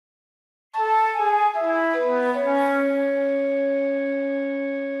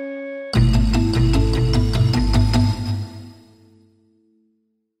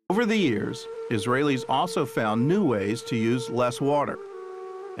the years, Israelis also found new ways to use less water.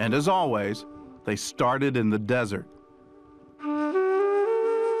 And as always, they started in the desert.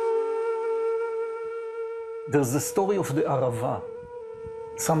 There's the story of the Arava.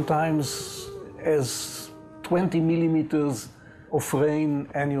 Sometimes as 20 millimeters of rain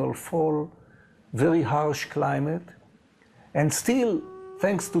annual fall, very harsh climate, and still,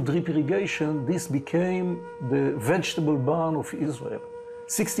 thanks to drip irrigation, this became the vegetable barn of Israel.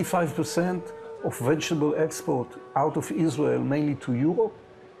 65% of vegetable export out of Israel, mainly to Europe,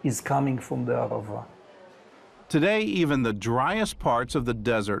 is coming from the Arava. Today, even the driest parts of the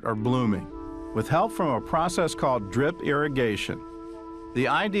desert are blooming, with help from a process called drip irrigation. The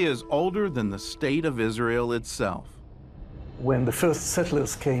idea is older than the state of Israel itself. When the first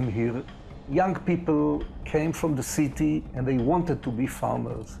settlers came here, young people came from the city and they wanted to be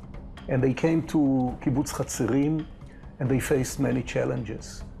farmers. And they came to Kibbutz Hatzerim and they faced many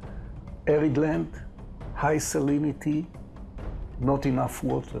challenges. Arid land, high salinity, not enough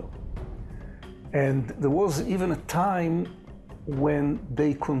water. And there was even a time when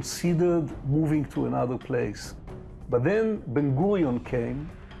they considered moving to another place. But then Ben Gurion came,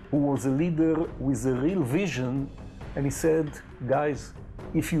 who was a leader with a real vision, and he said, guys,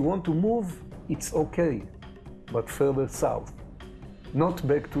 if you want to move, it's okay, but further south, not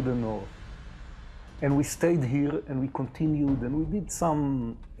back to the north. And we stayed here and we continued and we did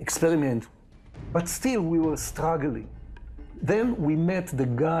some experiment, but still we were struggling. Then we met the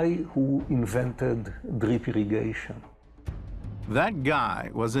guy who invented drip irrigation. That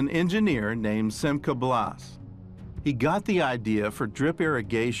guy was an engineer named Simcha Blas. He got the idea for drip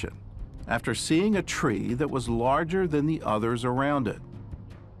irrigation after seeing a tree that was larger than the others around it.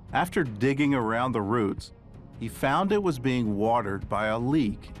 After digging around the roots, he found it was being watered by a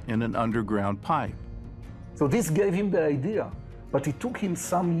leak in an underground pipe. So this gave him the idea, but it took him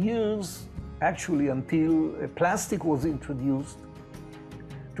some years, actually until plastic was introduced,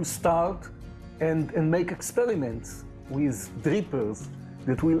 to start and make experiments with drippers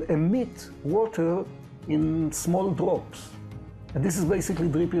that will emit water in small drops. And this is basically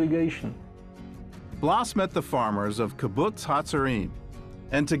drip irrigation. Blas met the farmers of Kibbutz Hatzerim,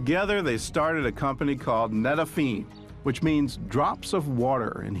 and together they started a company called Netafim, which means drops of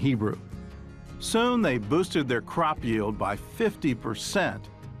water in Hebrew. Soon they boosted their crop yield by 50%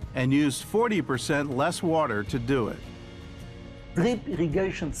 and used 40% less water to do it. Drip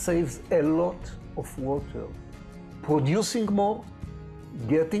irrigation saves a lot of water. Producing more,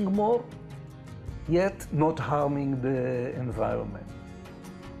 getting more, yet not harming the environment.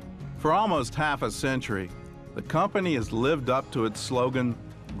 For almost half a century, the company has lived up to its slogan,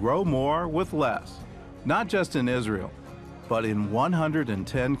 grow more with less, not just in Israel, but in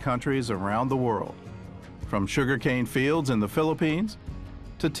 110 countries around the world, from sugarcane fields in the Philippines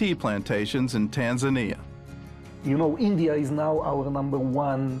to tea plantations in Tanzania. You know, India is now our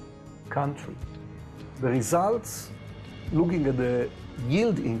 #1 country. The results, looking at the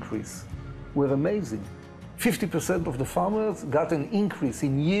yield increase, were amazing. 50% of the farmers got an increase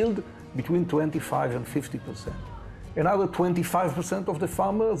in yield between 25 and 50%. Another 25% of the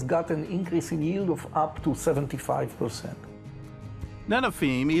farmers got an increase in yield of up to 75%.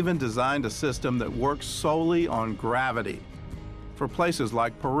 Netafim even designed a system that works solely on gravity for places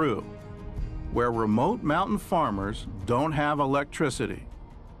like Peru, where remote mountain farmers don't have electricity.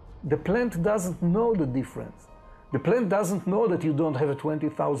 The plant doesn't know the difference. The plant doesn't know that you don't have a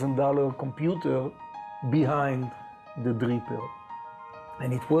 $20,000 computer behind the dripper.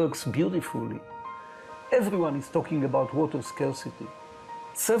 And it works beautifully. Everyone is talking about water scarcity.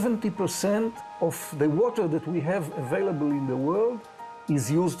 70% of the water that we have available in the world is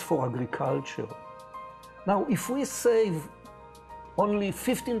used for agriculture. Now, if we save only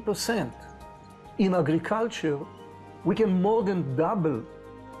 15% in agriculture, we can more than double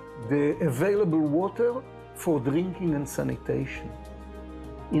the available water for drinking and sanitation.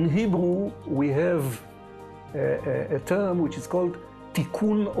 In Hebrew, we have a term which is called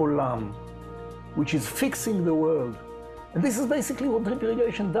tikkun olam, which is fixing the world. And this is basically what drip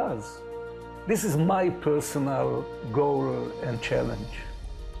irrigation does. This is my personal goal and challenge.